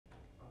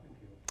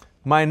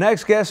My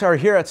next guests are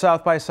here at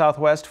South by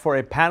Southwest for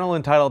a panel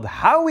entitled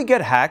How We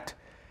Get Hacked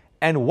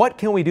and What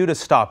Can We Do to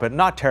Stop It?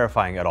 Not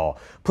terrifying at all.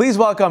 Please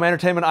welcome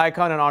entertainment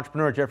icon and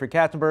entrepreneur Jeffrey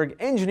Katzenberg,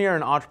 engineer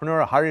and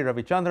entrepreneur Hari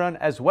Ravichandran,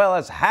 as well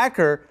as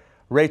hacker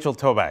Rachel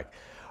Tobac.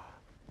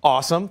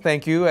 Awesome,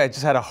 thank you. I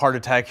just had a heart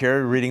attack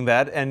here reading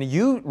that. And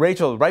you,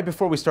 Rachel, right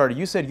before we started,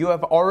 you said you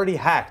have already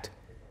hacked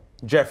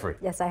Jeffrey.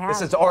 Yes, I have.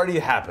 This has already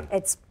happened.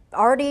 It's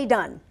already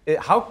done.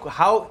 How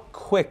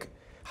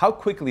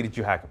quickly did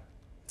you hack him?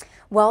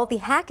 Well, the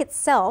hack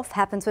itself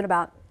happens in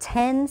about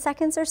 10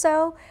 seconds or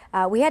so.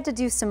 We had to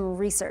do some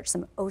research,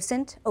 some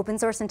OSINT, open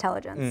source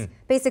intelligence.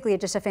 Basically,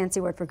 just a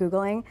fancy word for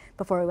Googling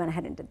before we went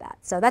ahead and did that.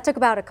 So that took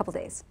about a couple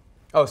days.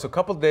 Oh, so a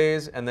couple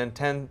days and then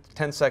 10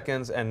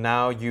 seconds, and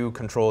now you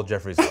control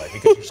Jeffrey's life.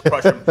 You can just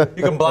crush him.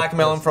 You can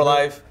blackmail him for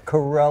life.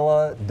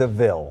 Corella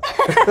DeVille,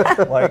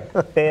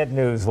 like bad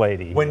news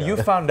lady. When you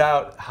found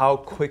out how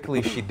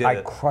quickly she did I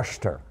it.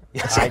 crushed her.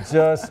 I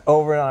just,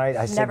 overnight,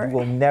 I said, you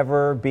will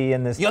never be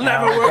in this You'll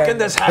town never work again. in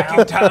this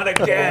hacking town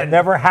again. You'll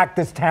never hack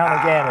this town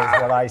again,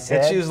 is what I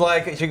said. And she's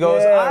like, she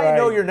goes, I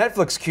know your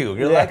Netflix queue.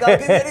 You're like, I'll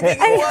give you anything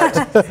you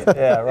want.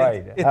 Yeah,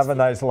 right. Have a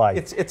nice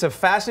life. It's a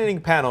fascinating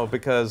panel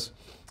because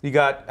I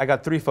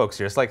got three folks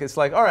here. It's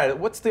like, all right,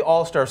 what's the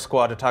all-star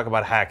squad to talk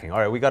about hacking? All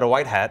right, we got a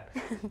white hat.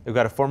 We've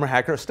got a former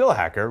hacker, still a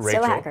hacker,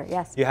 Rachel. Still a hacker,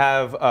 yes. You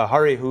have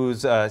Hari,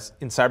 who's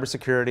in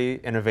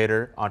cybersecurity,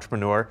 innovator,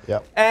 entrepreneur.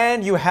 Yep.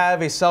 And you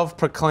have a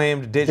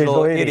self-proclaimed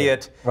digital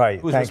idiot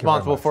who's Thank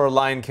responsible for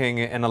Lion King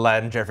and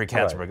Aladdin, Jeffrey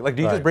Katzenberg. Like,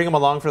 do you just bring him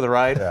along for the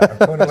ride? Yeah,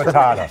 Hakuna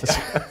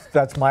Matata.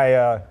 That's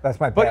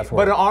my password.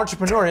 But an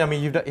entrepreneur, I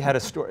mean, you had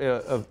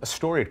a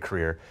storied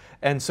career.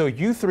 And so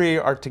you three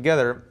are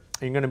together.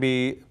 You're going to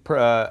be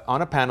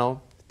on a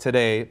panel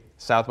today,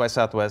 South by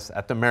Southwest,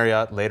 at the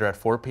Marriott later at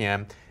 4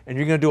 p.m., and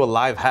you're going to do a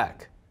live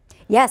hack.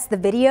 Yes, the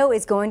video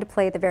is going to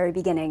play at the very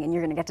beginning, and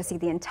you're going to get to see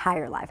the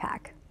entire live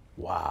hack.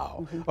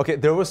 Wow. Okay,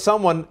 there was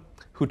someone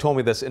who told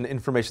me this in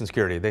information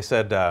security. They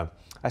said,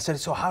 I said,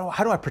 so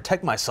how do I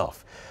protect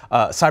myself?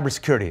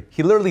 Cybersecurity.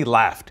 He literally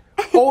laughed.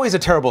 Always a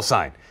terrible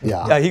sign.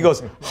 Yeah. He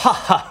goes, ha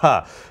ha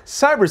ha,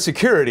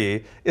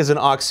 cybersecurity is an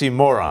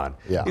oxymoron.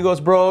 Yeah. He goes,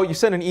 bro, you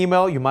send an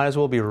email, you might as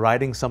well be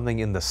writing something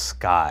in the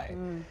sky.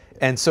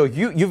 And so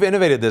you've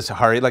innovated this,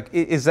 Hari. Like,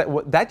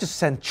 that just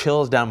sent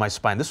chills down my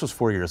spine. This was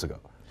 4 years ago.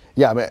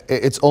 Yeah, I mean,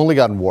 it's only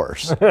gotten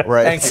worse,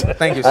 right?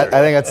 Thank you, sir. I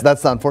think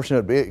that's the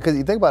unfortunate, because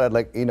you think about it,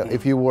 like,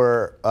 if you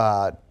were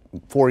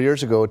 4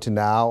 years ago to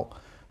now,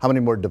 how many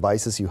more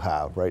devices you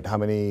have, right? How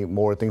many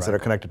more things that are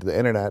connected to the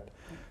internet?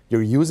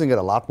 You're using it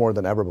a lot more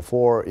than ever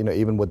before.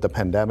 Even with the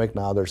pandemic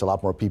now, there's a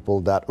lot more people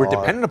that we're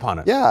dependent upon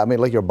it. Yeah, I mean,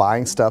 like, you're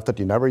buying stuff that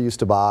you never used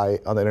to buy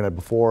on the internet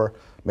before,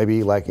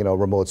 maybe like,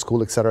 remote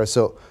school, et cetera.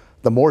 So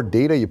the more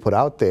data you put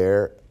out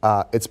there,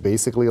 it's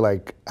basically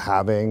like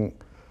having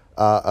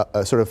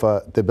a sort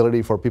of the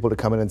ability for people to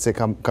come in and say,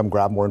 come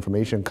grab more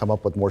information, come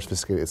up with more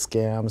sophisticated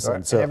scams. Right.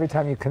 And so every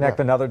time you connect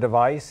another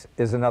device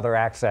is another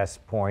access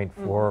point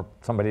for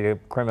somebody,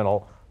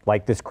 criminal,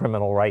 like this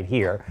criminal right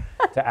here,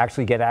 to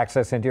actually get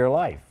access into your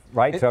life.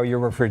 Right, so your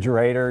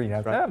refrigerator,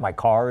 my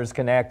car is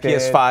connected.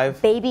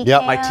 PS5, baby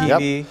cam. My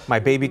TV, my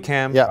baby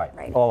cam.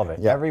 Right. All of it.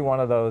 Every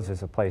one of those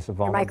is a place of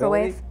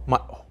vulnerability.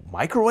 Microwave.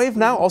 Microwave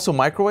now? Also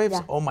microwaves?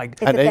 Yeah. Oh my.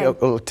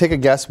 And take a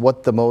guess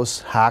what the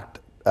most hacked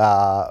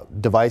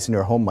device in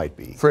your home might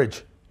be.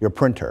 Fridge. Your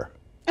printer.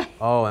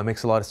 Oh, that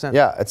makes a lot of sense.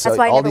 Yeah, it's That's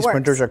why it all never these works.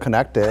 printers are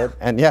connected,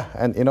 and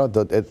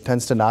it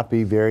tends to not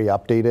be very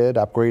updated,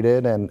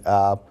 upgraded,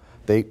 and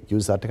they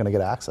use that to kind of get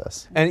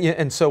access.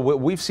 And so what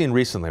we've seen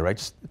recently, right,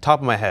 just top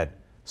of my head,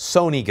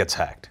 Sony gets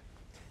hacked.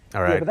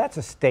 All right. Yeah, but that's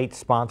a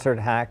state-sponsored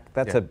hack.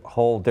 That's a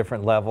whole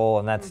different level,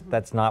 and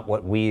that's not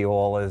what we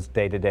all is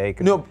day to day.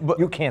 No, but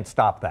you can't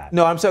stop that.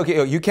 No, I'm saying,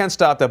 okay, you can't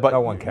stop that, but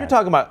No one can. You're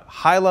talking about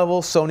high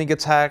level, Sony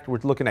gets hacked, we're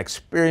looking at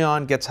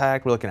Experion gets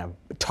hacked, we're looking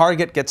at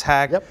Target gets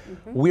hacked. Yep.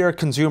 We are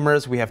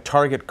consumers, we have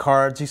Target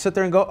cards. You sit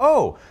there and go,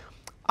 oh,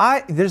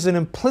 there's an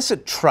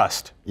implicit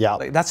trust. Yeah.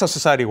 Like, that's how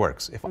society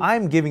works. If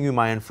I'm giving you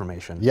my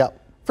information, Yep.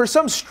 for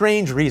some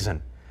strange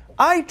reason,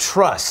 I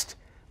trust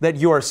that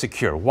you are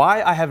secure.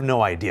 Why? I have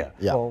no idea.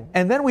 Yeah. Well,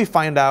 and then we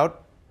find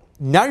out,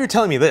 now you're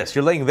telling me this,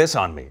 you're laying this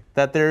on me,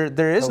 that there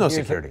is no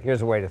security.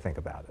 Here's a way to think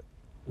about it,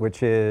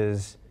 which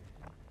is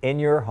in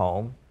your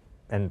home,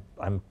 and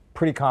I'm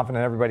pretty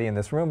confident everybody in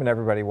this room and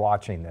everybody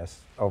watching this,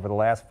 over the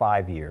last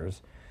 5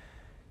 years,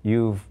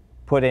 you've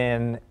put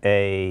in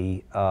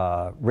a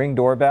Ring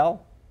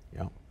doorbell.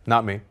 Yeah.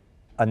 Not me.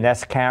 A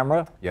Nest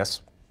camera.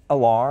 Yes.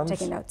 Alarms.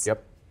 Taking notes.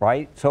 Yep.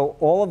 Right? So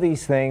all of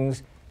these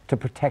things to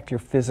protect your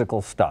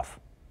physical stuff.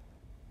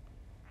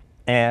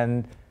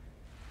 And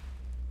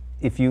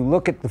if you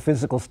look at the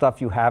physical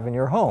stuff you have in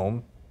your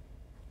home,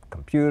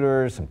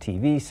 computers, some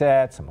TV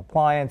sets, some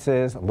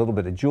appliances, a little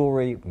bit of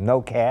jewelry,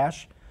 no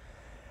cash,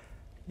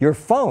 your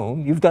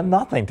phone, you've done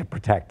nothing to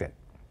protect it.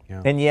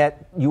 Yeah. And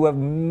yet you have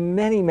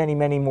many, many,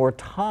 many more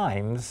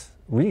times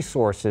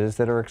resources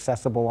that are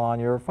accessible on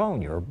your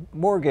phone, your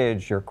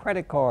mortgage, your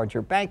credit cards,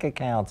 your bank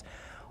accounts,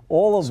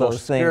 all of Social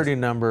those things. security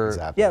number,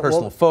 Exactly.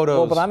 personal photos.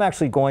 Well, but I'm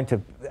actually going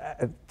to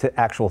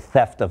actual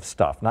theft of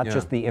stuff, not Yeah.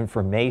 just the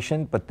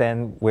information, but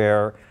then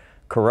where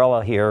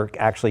Corella here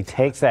actually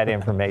takes that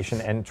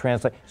information and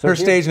translates. So Her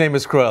stage name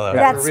is Cruella.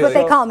 That's what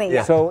they call me.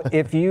 Yeah. So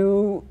if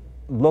you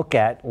look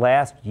at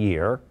last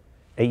year,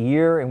 a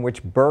year in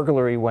which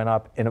burglary went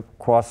up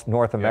across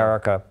North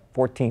America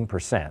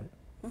 14%,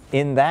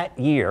 in that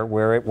year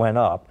where it went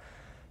up,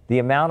 the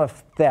amount of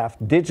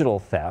theft, digital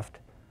theft,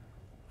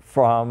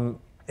 from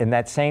in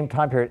that same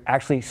time period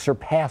actually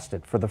surpassed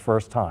it for the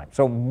first time.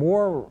 So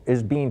more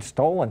is being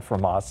stolen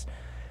from us,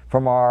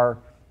 from our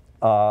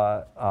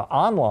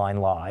online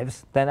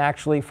lives, than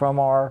actually from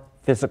our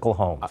physical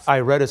homes. I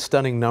read a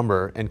stunning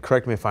number, and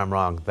correct me if I'm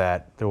wrong,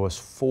 that there was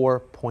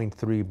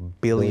 $4.3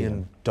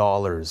 billion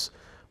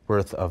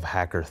worth of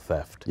hacker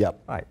theft. Yep.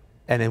 Right.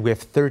 And then we have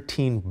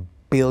 13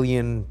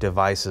 billion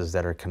devices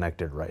that are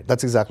connected, right?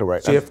 That's exactly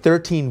right. So you have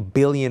 13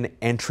 billion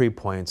entry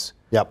points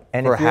Yep.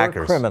 And for if you're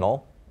hackers. a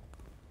criminal,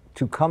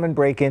 to come and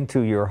break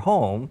into your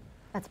home,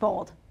 That's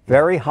bold.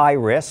 very high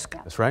risk,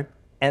 That's right.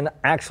 and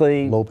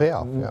actually Low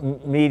payoff, yeah.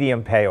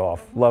 medium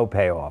payoff, low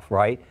payoff,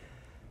 right?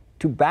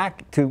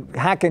 To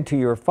hack into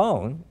your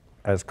phone,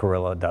 as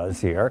Corella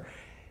does here,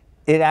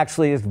 it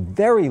actually is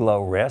very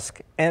low risk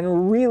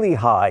and really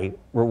high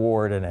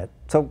reward in it.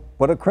 So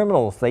what do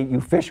criminals say? You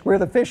fish where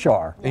the fish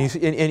are. And, you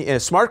see, and a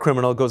smart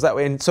criminal goes that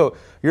way. And so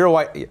you're a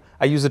white,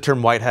 I use the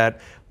term white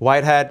hat.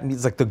 White hat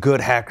means like the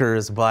good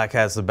hackers, black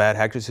hat's the bad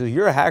hackers. So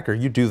you're a hacker,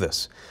 you do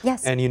this.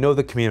 Yes. And you know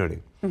the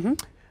community.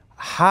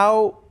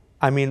 How,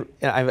 I mean,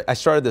 I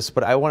started this,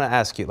 but I want to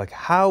ask you, like,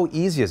 how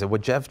easy is it,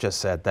 what Jeff just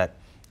said, that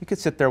you could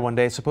sit there one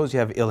day, suppose you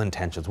have ill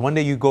intentions. One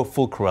day you go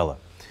full Corella.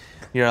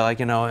 You're like,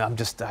 you know,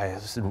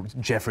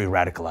 Jeffrey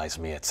radicalized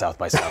me at South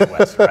by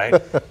Southwest,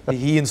 right?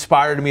 He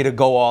inspired me to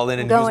go all in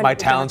and Go use into my the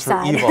talents for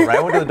dark side. evil, right?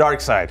 I went to the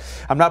dark side.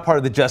 I'm not part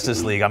of the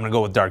Justice League. I'm going to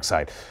go with dark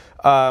side.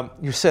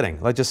 You're sitting,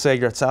 let's just say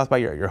you're at South by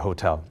your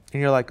hotel,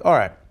 and you're like, all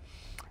right,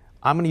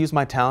 I'm going to use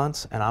my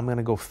talents, and I'm going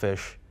to go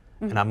fish,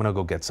 and I'm going to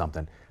go get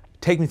something.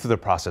 Take me through the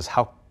process,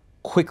 how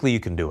quickly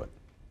you can do it.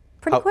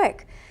 Pretty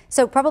quick.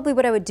 So probably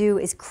what I would do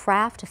is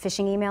craft a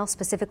phishing email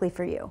specifically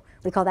for you.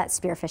 We call that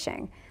spear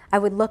phishing. I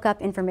would look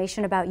up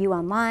information about you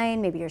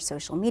online, maybe your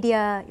social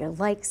media, your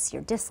likes,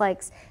 your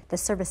dislikes, the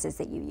services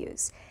that you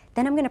use.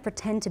 Then I'm going to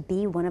pretend to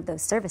be one of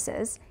those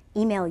services,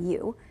 email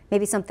you,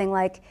 maybe something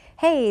like,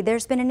 hey,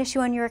 there's been an issue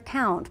on your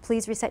account,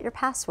 please reset your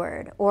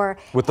password, or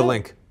With the "Hey,"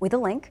 link. With a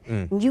link.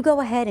 And you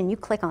go ahead and you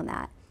click on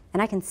that,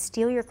 and I can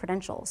steal your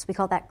credentials. We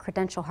call that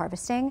credential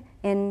harvesting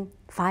in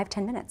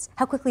 5-10 minutes.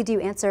 How quickly do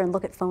you answer and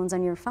look at phones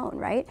on your phone,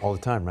 right? All the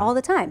time, right? All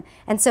the time.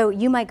 And so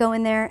you might go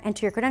in there,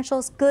 enter your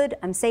credentials, good,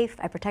 I'm safe,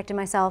 I protected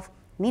myself.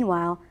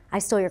 Meanwhile, I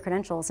stole your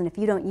credentials, and if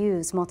you don't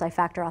use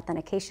multi-factor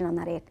authentication on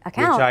that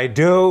account— Which I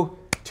do.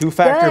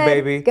 Two-factor, Good,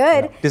 baby.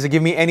 good. Does it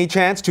give me any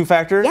chance,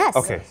 two-factor? Yes.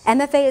 Okay.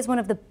 MFA is one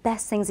of the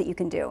best things that you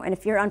can do. And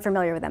if you're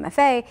unfamiliar with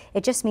MFA,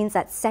 it just means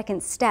that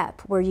second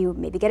step where you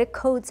maybe get a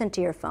code sent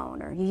to your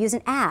phone, or you use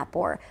an app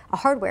or a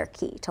hardware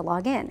key to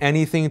log in.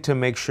 Anything to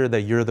make sure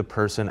that you're the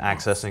person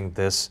accessing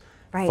this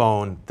Right.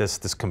 phone, this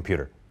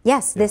computer.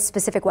 Yes, this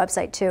specific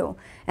website too.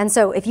 And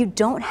so if you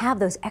don't have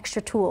those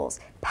extra tools,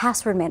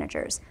 password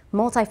managers,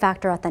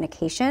 multi-factor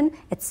authentication,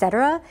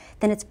 etc.,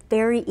 then it's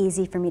very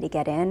easy for me to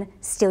get in,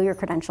 steal your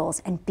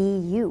credentials, and be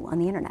you on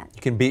the internet.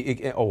 You can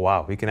be, oh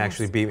wow, you can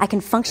actually be. I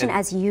can function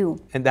as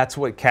you. And that's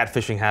what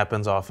catfishing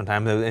happens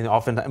oftentimes,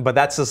 but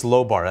that's just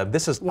low bar.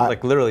 This is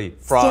like literally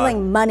fraud.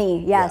 Stealing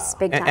money, yes,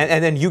 big time.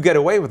 And then you get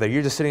away with it.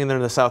 You're just sitting there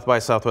in the South by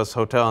Southwest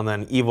hotel, and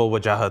then evil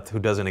Wajahat, who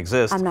doesn't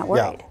exist. I'm not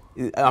worried.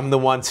 I'm the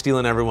one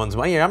stealing everyone's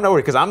money. I'm not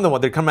worried because I'm the one,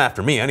 they're coming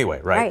after me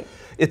anyway, right? Right.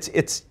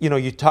 It's you know,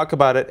 you talk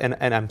about it,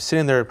 and I'm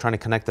sitting there trying to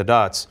connect the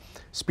dots.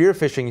 Spear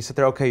phishing, you sit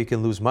there, okay, you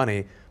can lose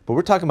money, but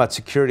we're talking about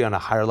security on a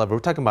higher level. We're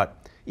talking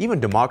about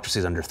even democracy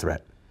is under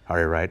threat,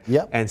 all right?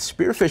 Yep. And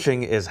spear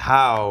phishing is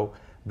how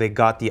they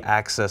got the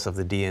access of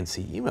the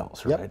DNC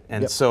emails, right? Yep.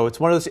 And Yep. so it's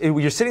one of those,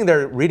 you're sitting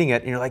there reading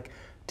it, and you're like,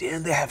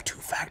 didn't they have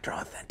two-factor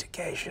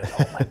authentication?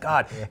 Oh my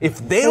God!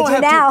 If they don't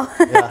do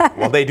have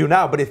well, they do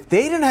now. But if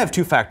they didn't have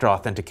two-factor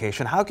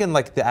authentication, how can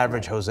like the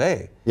average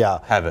Jose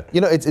have it? You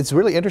know, it's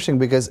really interesting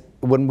because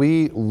when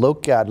we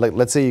look at, like,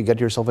 let's say you get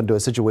yourself into a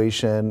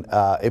situation,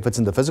 if it's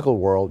in the physical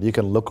world, you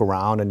can look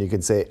around and you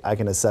can say, I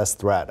can assess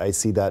threat. I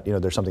see that, you know,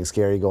 there's something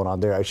scary going on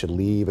there. I should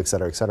leave, et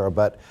cetera, et cetera.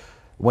 But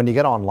when you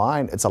get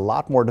online, it's a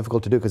lot more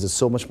difficult to do because it's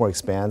so much more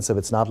expansive.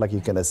 It's not like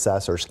you can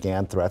assess or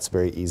scan threats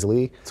very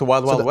easily. It's a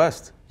wild, wild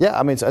west. Yeah,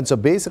 I mean, and so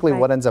basically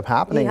what Right. ends up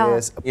happening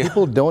is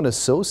people don't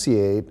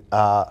associate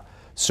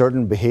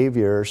certain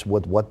behaviors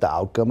with what the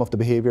outcome of the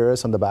behavior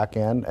is on the back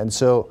end. And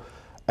so,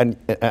 and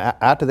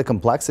add to the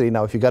complexity,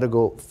 now if you got to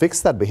go fix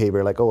that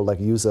behavior, like,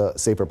 use a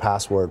safer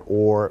password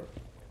or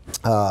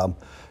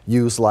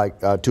use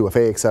like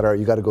 2FA, et cetera,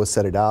 you got to go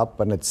set it up,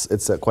 and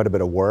it's quite a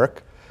bit of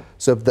work.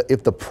 So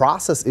if the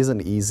process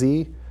isn't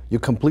easy, you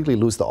completely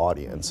lose the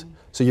audience.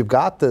 So you've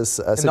got this.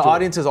 And the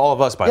audience is all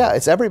of us, by the way. Yeah,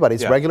 it's everybody.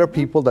 It's Yeah. regular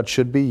people that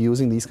should be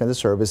using these kinds of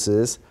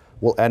services,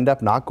 will end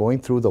up not going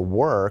through the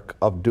work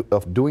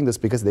of doing this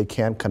because they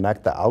can't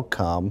connect the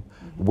outcome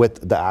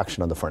with the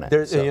action on the front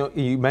end. So.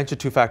 You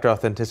mentioned two-factor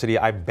authenticity.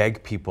 I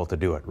beg people to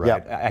do it,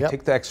 right? Yep. I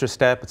take the extra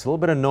step. It's a little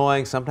bit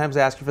annoying. Sometimes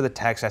they ask you for the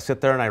text. I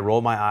sit there and I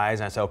roll my eyes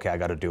and I say, okay, I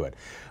got to do it.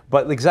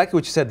 But exactly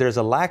what you said, there's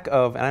a lack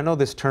of, and I know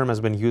this term has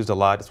been used a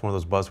lot, it's one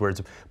of those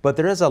buzzwords, but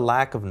there is a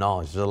lack of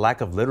knowledge, there's a lack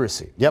of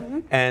literacy. Yep.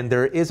 And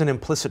there is an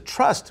implicit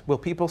trust where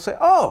people say,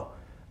 oh,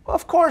 well,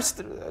 of course,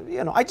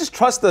 I just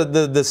trust the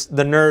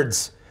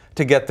nerds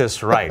to get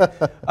this right.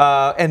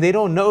 And they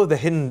don't know the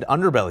hidden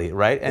underbelly,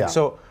 right? And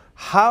so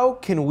how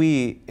can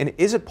we, and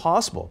is it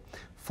possible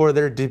for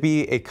there to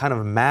be a kind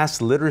of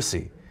mass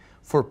literacy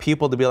for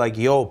people to be like,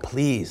 yo,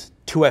 please,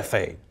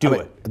 2FA, do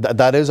it.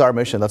 That is our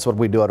mission. That's what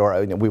we do at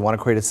our, we want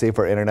to create a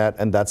safer internet,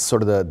 and that's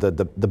sort of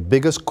the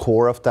biggest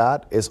core of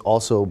that is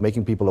also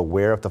making people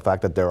aware of the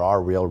fact that there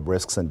are real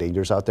risks and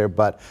dangers out there.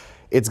 But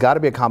it's got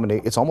to be a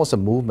combination. It's almost a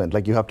movement.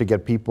 Like you have to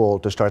get people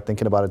to start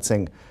thinking about it,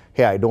 saying,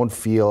 hey, I don't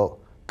feel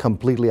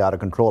completely out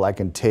of control. I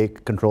can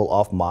take control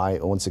of my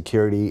own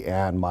security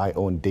and my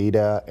own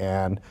data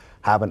and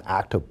have an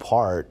active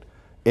part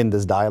in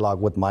this dialogue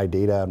with my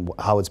data and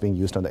how it's being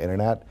used on the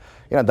internet.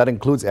 That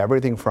includes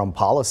everything from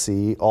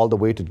policy all the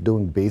way to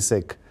doing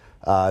basic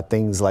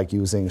things like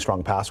using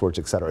strong passwords,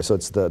 et cetera. So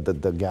it's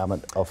the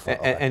gamut of.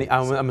 And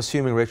I'm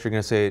assuming, Rich, you're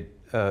going to say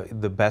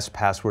the best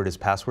password is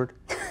password?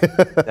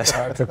 It's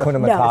Hakuna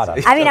Matata.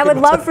 No. I mean, I would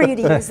love for you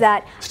to use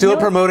that. Still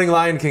promoting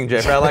Lion King,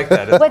 Jeffrey. I like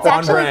that. What's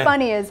actually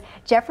funny is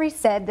Jeffrey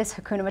said this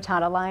Hakuna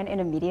Matata line in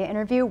a media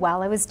interview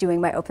while I was doing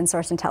my open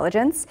source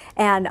intelligence.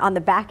 And on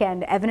the back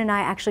end, Evan and I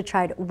actually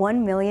tried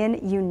 1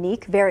 million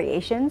unique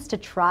variations to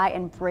try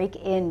and break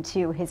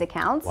into his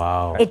accounts.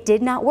 Wow. It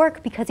did not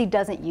work because he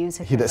doesn't use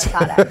Hakuna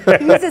Matata.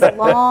 He uses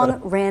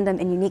long, random,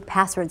 and unique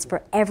passwords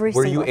for every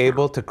single account. Were you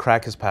able account. to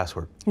crack his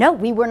password? No,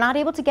 we were not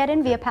able to get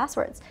in via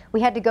passwords.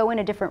 We had to go in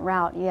a different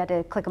route. You had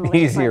to click on the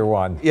easier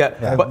one.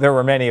 Yeah, but there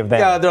were many of them.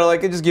 Yeah, they're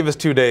like, just give us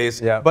 2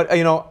 days. Yeah. But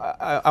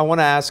I want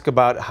to ask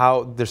about how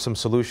there's some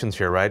solutions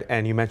here, right?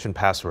 And you mentioned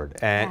password,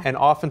 and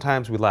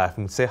oftentimes we laugh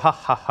and we say, ha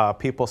ha ha.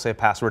 People say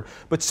password,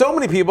 but so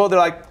many people they're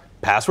like,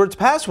 password's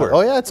password.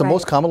 Oh yeah, it's the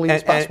most commonly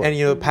used password.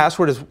 And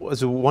password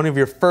is one of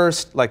your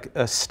first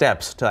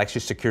steps to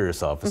actually secure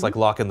yourself. It's like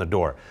locking the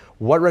door.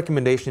 What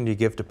recommendation do you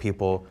give to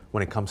people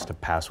when it comes to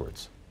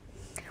passwords?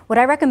 What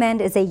I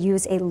recommend is they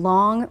use a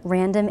long,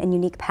 random, and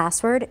unique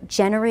password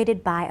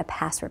generated by a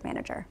password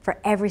manager for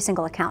every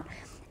single account.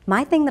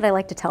 My thing that I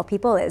like to tell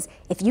people is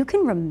if you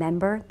can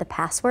remember the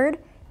password,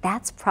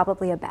 that's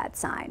probably a bad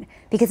sign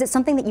because it's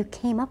something that you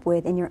came up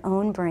with in your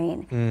own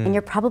brain and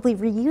you're probably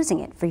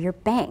reusing it for your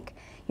bank,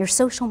 your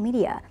social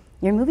media,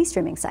 your movie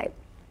streaming site.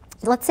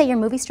 Let's say your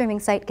movie streaming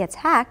site gets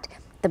hacked,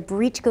 the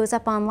breach goes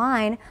up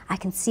online, I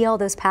can see all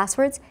those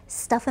passwords,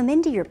 stuff them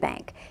into your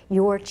bank,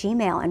 your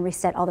Gmail, and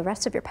reset all the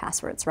rest of your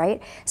passwords,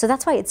 right? So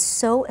that's why it's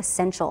so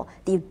essential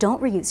that you don't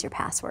reuse your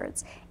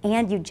passwords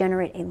and you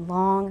generate a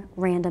long,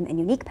 random, and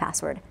unique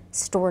password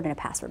stored in a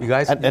password. You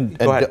guys,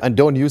 and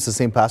don't use the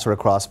same password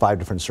across 5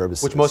 different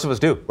services. Which most of us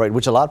do. Right,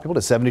 which a lot of people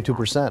do.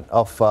 72%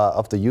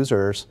 of the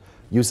users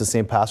use the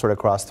same password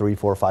across 3,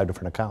 4, 5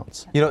 different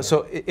accounts.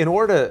 So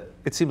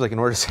it seems like in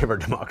order to save our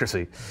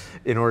democracy,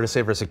 in order to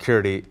save our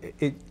security,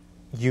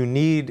 you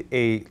need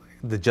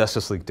the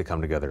Justice League to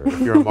come together. If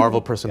you're a Marvel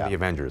person, the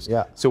Avengers.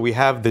 Yeah. So we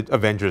have the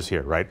Avengers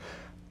here, right?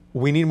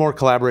 We need more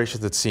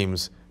collaborations, it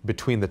seems,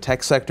 between the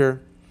tech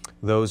sector,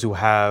 those who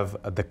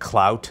have the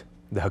clout,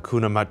 the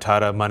Hakuna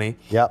Matata money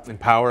and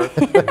power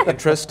and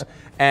interest,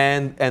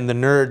 and the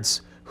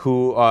nerds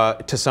who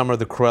to some are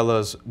the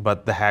Cruellas,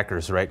 but the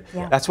hackers, right?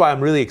 Yeah. That's why I'm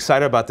really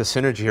excited about the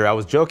synergy here. I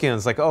was joking,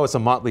 it's like, oh, it's a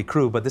motley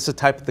crew, but this is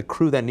the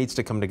crew that needs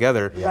to come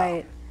together. Yeah.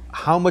 Right.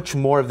 How much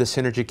more of the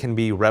synergy can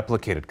be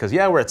replicated? Because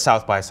we're at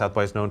South by. South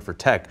by is known for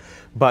tech,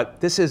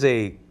 but this is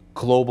a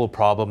global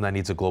problem that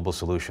needs a global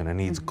solution and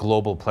needs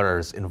global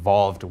players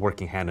involved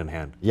working hand in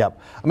hand. Yep.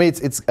 I mean,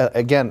 it's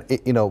again,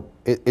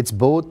 it's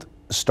both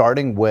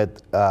starting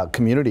with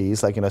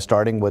communities,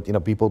 starting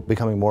with people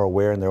becoming more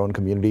aware in their own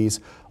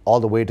communities, all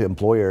the way to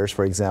employers,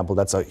 for example.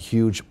 That's a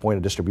huge point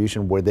of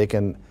distribution where they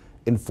can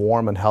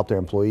inform and help their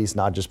employees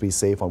not just be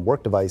safe on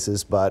work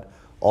devices, but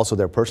also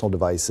their personal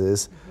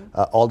devices,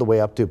 all the way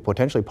up to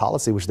potentially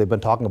policy, which they've been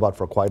talking about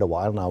for quite a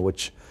while now,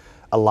 which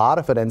a lot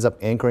of it ends up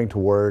anchoring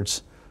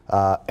towards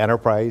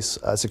enterprise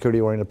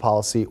security-oriented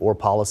policy or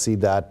policy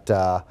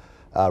that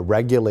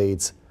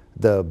regulates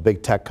the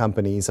big tech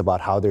companies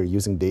about how they're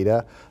using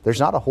data. There's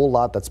not a whole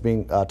lot that's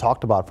being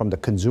talked about from the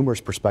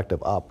consumer's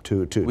perspective up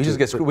to. We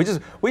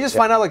just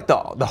find out like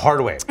the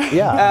hard way.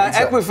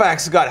 Yeah.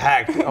 Equifax got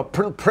hacked,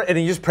 and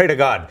you just pray to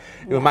God,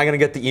 am I going to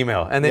get the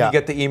email? And then you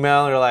get the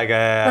email, and you're like,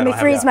 let me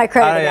freeze my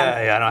credit.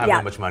 I don't have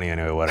that much money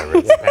anyway. Whatever.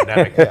 It's a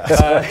pandemic.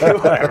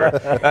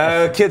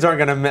 Whatever. Kids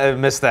aren't going to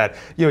miss that.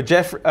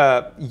 Jeff,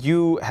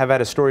 you have had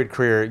a storied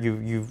career.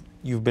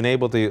 You've been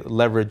able to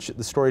leverage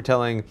the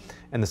storytelling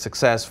and the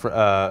success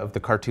of the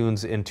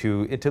cartoons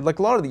into like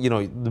a lot of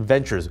the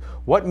ventures.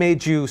 What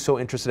made you so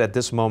interested at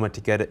this moment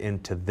to get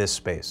into this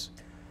space?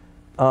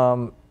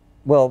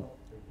 Well,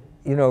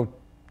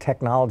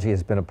 technology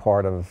has been a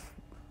part of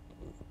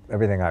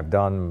everything I've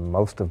done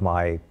most of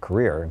my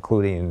career,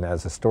 including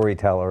as a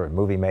storyteller and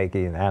movie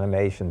making and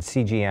animation,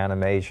 CG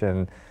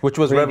animation. Which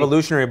was 3D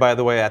revolutionary, by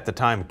the way, at the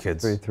time,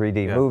 kids.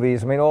 3D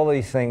movies. I mean, all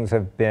these things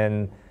have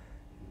been,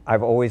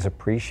 I've always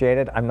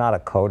appreciated. I'm not a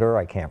coder.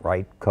 I can't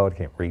write code,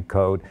 can't read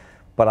code,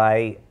 but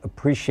I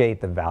appreciate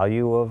the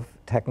value of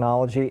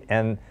technology.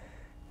 And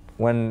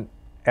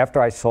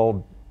after I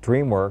sold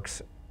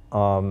DreamWorks,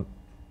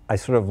 I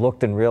sort of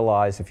looked and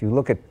realized if you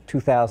look at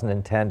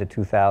 2010 to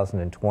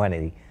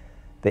 2020,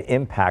 the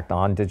impact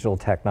on digital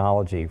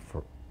technology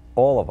for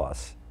all of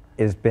us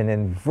has been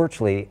in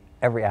virtually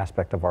every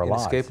aspect of our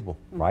lives. Inescapable.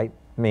 Right?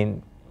 I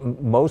mean,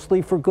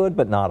 mostly for good,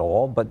 but not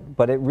all,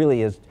 but it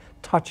really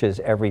touches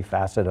every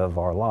facet of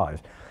our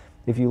lives.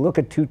 If you look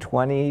at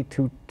 2020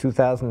 to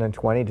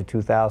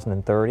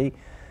 2030,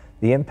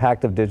 the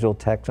impact of digital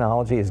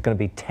technology is going to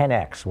be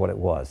 10x what it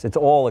was. It's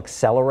all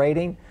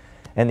accelerating,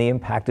 and the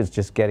impact is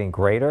just getting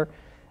greater.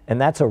 And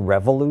that's a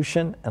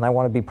revolution, and I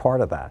want to be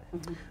part of that.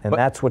 And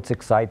that's what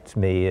excites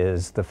me,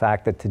 is the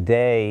fact that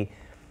today,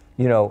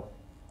 you know,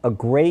 a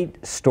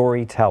great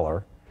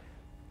storyteller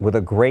with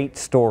a great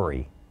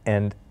story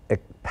and a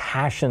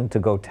passion to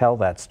go tell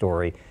that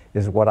story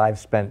is what I've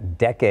spent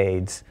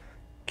decades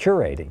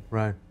curating.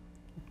 Right.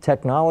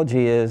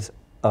 Technology is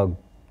a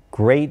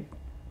great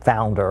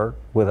founder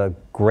with a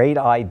great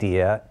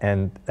idea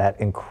and that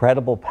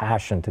incredible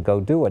passion to go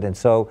do it. And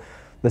so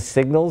the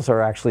signals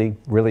are actually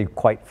really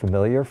quite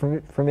familiar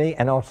for me,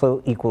 and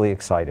also equally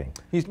exciting.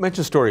 You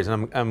mentioned stories,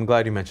 and I'm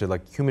glad you mentioned,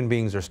 like, human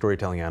beings are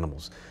storytelling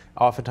animals.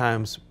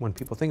 Oftentimes, when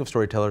people think of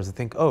storytellers, they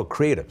think, oh,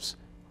 creatives,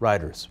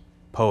 writers,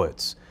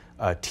 poets,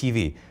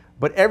 TV.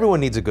 But everyone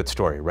needs a good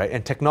story, right?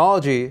 And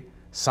technology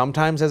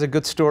sometimes has a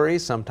good story,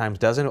 sometimes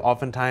doesn't.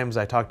 Oftentimes,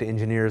 I talk to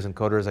engineers and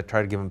coders, I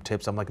try to give them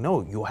tips. I'm like,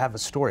 no, you have a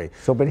story.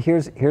 So, but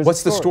here's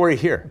what's the story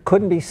here?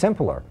 Couldn't be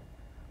simpler.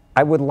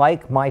 I would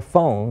like my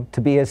phone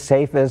to be as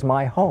safe as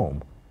my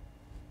home.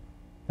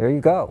 There you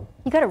go.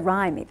 You got to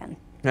rhyme even.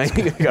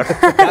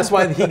 That's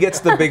why he gets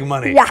the big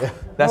money. Yeah.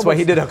 That's why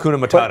he did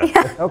Hakuna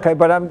Matata. Okay,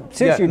 but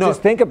seriously,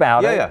 just think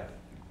about it. Yeah.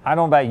 I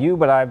don't know about you,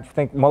 but I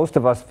think most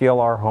of us feel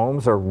our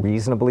homes are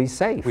reasonably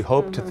safe. We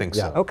hope to think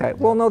so. Okay,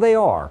 well, no, they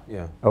are.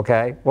 Yeah.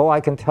 Okay, well,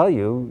 I can tell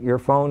you, your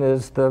phone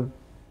is the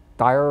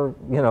dire,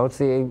 you know, it's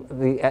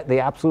the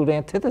absolute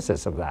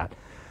antithesis of that.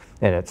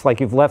 And it's like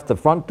you've left the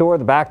front door,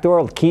 the back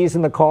door, the keys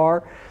in the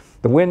car,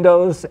 the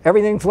windows,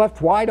 everything's left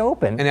wide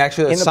open. And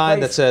actually a sign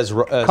that says,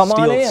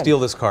 steal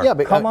this car. Yeah,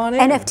 but come on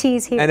in.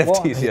 NFTs here.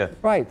 NFTs, Well, yeah.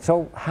 Right,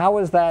 so how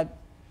is that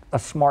a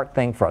smart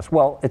thing for us?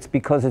 Well, it's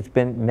because it's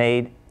been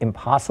made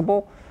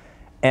impossible,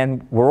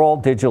 and we're all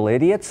digital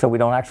idiots, so we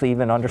don't actually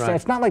even understand. Right.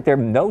 It's not like there are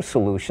no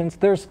solutions,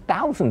 there's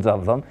thousands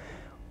of them.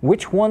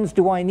 Which ones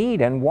do I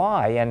need, and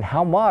why, and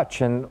how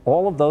much, and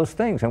all of those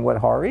things. And what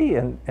Hari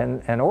and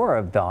Aura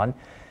have done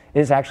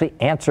is actually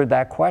answered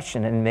that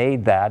question and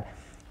made that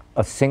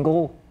a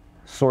single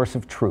source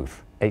of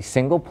truth, a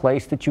single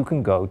place that you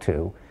can go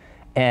to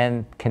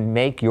and can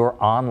make your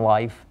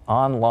online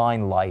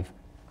life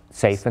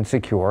safe and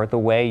secure the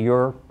way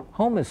your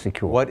home is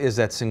secure. What is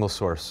that single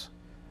source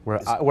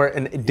where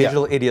a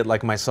digital idiot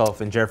like myself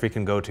and Jeffrey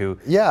can go to?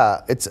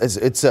 Yeah,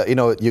 it's you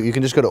know, you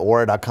can just go to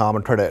aura.com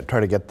and try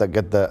to get the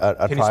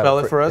Can you spell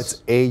it for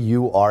us? It's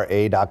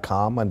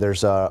aura.com, and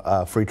there's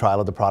a free trial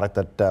of the product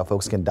that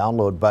folks can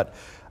download. But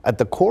at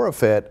the core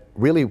of it,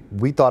 really,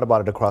 we thought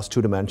about it across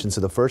two dimensions.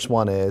 So the first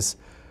one is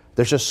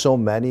there's just so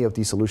many of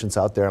these solutions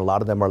out there, and a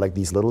lot of them are like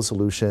these little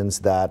solutions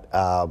that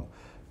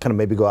kind of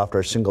maybe go after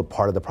a single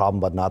part of the problem,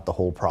 but not the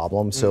whole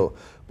problem. So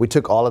we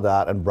took all of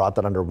that and brought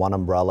that under one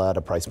umbrella at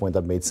a price point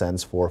that made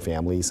sense for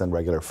families and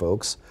regular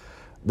folks.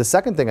 The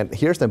second thing, and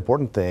here's the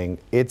important thing,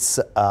 it's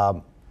you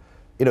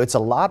know, it's a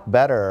lot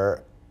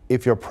better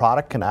if your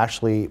product can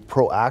actually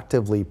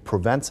proactively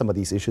prevent some of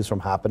these issues from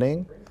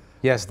happening.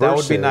 Yes, that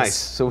would be nice.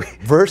 So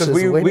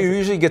we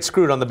usually get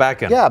screwed on the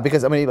back end. Yeah,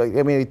 because I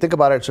mean, think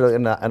about it. Sort of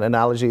an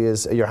analogy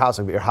is your house.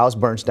 If your house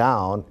burns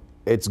down,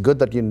 it's good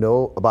that you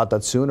know about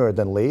that sooner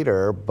than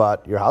later.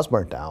 But your house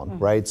burnt down,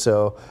 right?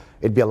 So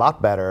it'd be a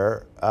lot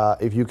better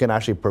if you can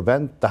actually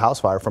prevent the house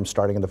fire from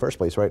starting in the first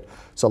place, right?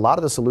 So a lot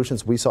of the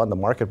solutions we saw in the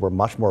market were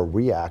much more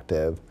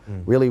reactive.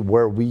 Really,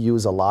 where we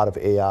use a lot of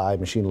AI,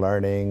 machine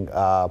learning.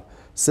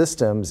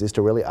 Systems is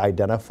to really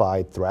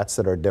identify threats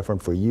that are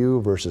different for you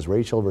versus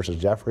Rachel versus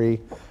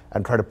Jeffrey,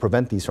 and try to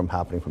prevent these from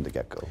happening from the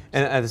get-go.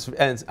 And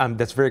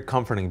that's very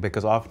comforting,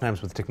 because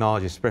oftentimes with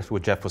technology, especially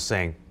what Jeff was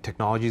saying,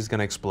 technology is going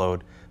to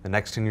explode. The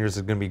next 10 years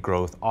is going to be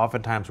growth.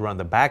 Oftentimes we're on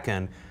the back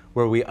end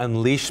where we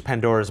unleash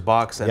Pandora's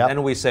box, and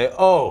then we say,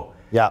 oh,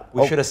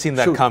 we should have seen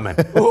that coming.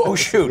 Oh,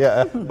 shoot.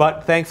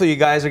 But thankfully you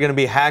guys are going to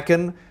be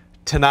hacking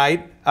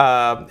tonight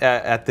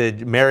at the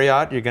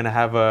Marriott. You're going to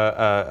have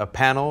a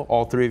panel.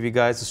 All three of you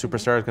guys, the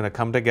superstars, are going to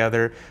come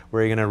together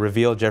where you're going to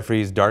reveal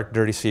Jeffrey's dark,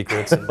 dirty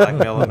secrets and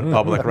blackmail him in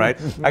public, right?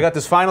 I got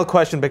this final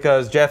question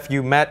because, Jeff,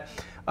 you met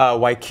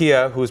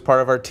Waikia, who is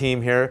part of our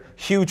team here.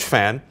 Huge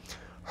fan.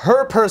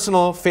 Her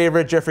personal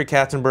favorite Jeffrey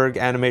Katzenberg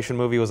animation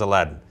movie was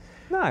Aladdin.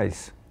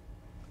 Nice.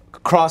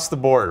 Across the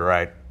board,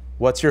 right?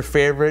 What's your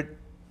favorite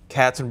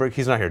Katzenberg?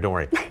 He's not here, don't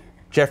worry.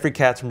 Jeffrey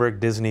Katzenberg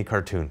Disney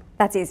cartoon.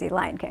 That's easy,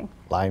 Lion King.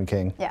 Lion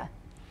King. Yeah,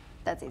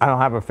 that's easy. I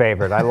don't have a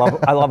favorite. I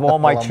love all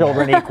my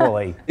children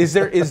equally. Is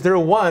there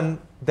one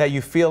that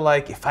you feel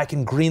like, if I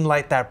can green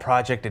light that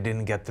project that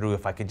didn't get through,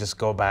 if I could just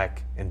go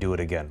back and do it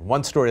again?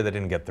 One story that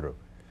didn't get through.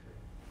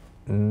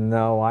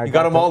 No, You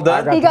got them all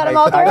done? He got them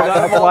all through?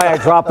 That's why I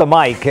dropped the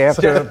mic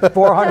after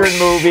 400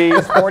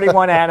 movies,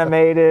 41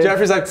 animated,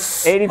 Jeffrey's like,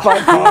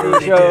 85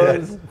 TV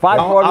shows, 5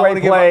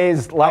 Broadway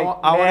plays. I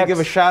want to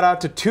give a shout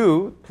out to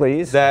 2.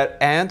 Please. That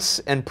Ants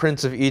and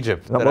Prince of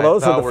Egypt. Well,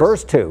 those are the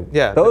first 2.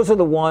 Yeah. Those are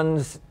the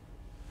ones.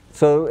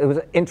 So it was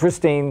an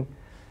interesting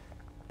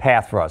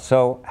path for us.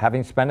 So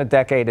having spent a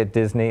decade at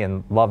Disney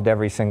and loved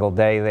every single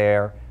day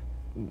there,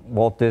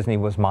 Walt Disney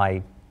was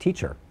my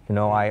teacher. You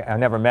know, I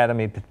never met him,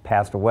 he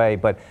passed away,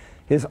 but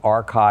his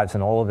archives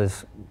and all of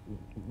his,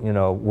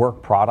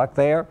 work product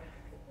there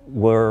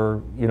were,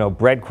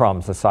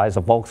 breadcrumbs the size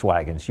of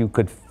Volkswagens. You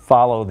could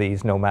follow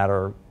these no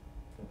matter,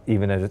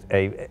 even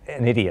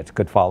an idiot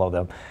could follow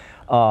them.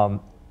 One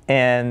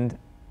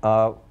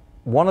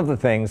of the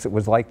things that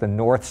was like the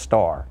North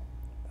Star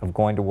of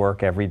going to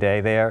work every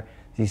day there,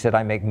 he said,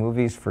 I make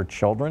movies for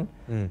children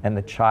and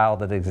the child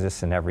that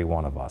exists in every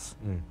one of us.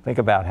 Think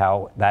about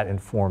how that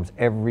informs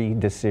every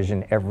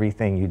decision,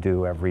 everything you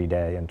do every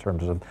day in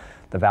terms of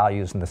the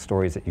values and the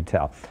stories that you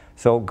tell.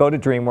 So go to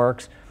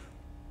DreamWorks.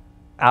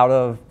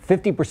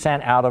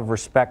 50% out of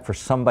respect for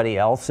somebody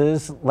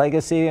else's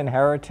legacy and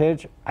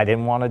heritage, I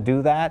didn't want to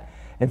do that.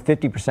 And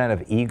 50%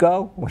 of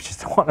ego, which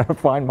is I wanted to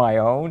find my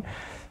own.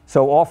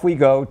 So off we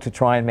go to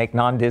try and make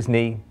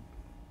non-Disney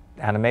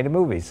animated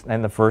movies.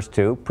 And the first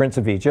 2, Prince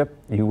of Egypt,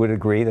 you would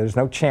agree, there's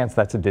no chance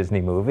that's a Disney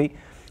movie.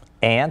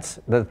 Ants,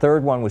 the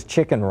third one was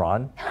Chicken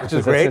Run, which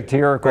is great.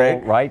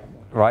 Satirical, right?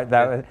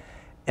 That,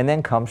 and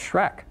then comes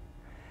Shrek.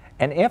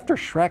 And after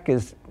Shrek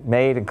is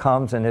made and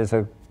comes and is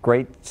a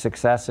great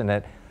success in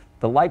it,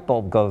 the light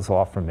bulb goes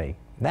off for me.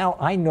 Now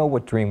I know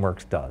what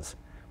DreamWorks does.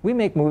 We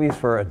make movies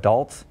for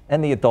adults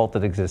and the adult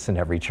that exists in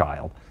every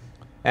child.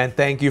 And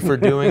thank you for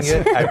doing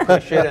it. I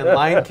appreciate it. And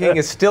Lion King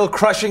is still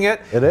crushing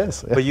it. It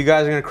is. Yeah. But you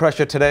guys are going to crush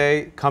it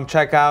today. Come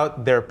check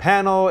out their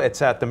panel.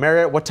 It's at the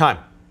Marriott. What time?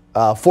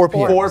 4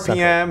 p.m. 4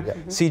 p.m. Yeah.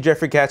 See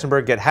Jeffrey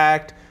Katzenberg get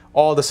hacked.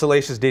 All the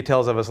salacious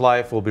details of his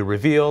life will be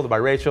revealed by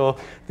Rachel.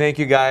 Thank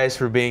you guys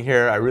for being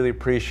here. I really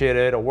appreciate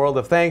it. A world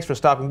of thanks for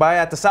stopping by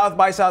at the South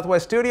by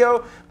Southwest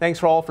studio. Thanks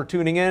for all for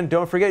tuning in.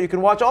 Don't forget you can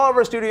watch all of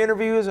our studio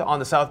interviews on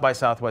the South by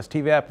Southwest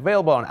TV app,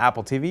 available on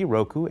Apple TV,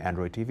 Roku,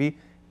 Android TV,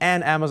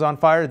 and Amazon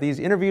Fire. These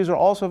interviews are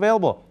also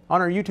available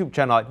on our YouTube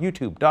channel at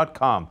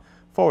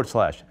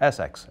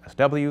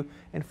youtube.com/SXSW.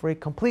 And for a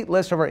complete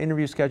list of our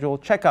interview schedule,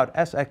 check out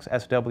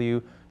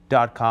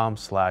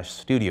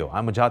sxsw.com/studio.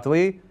 I'm Majat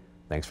Ali.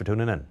 Thanks for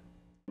tuning in.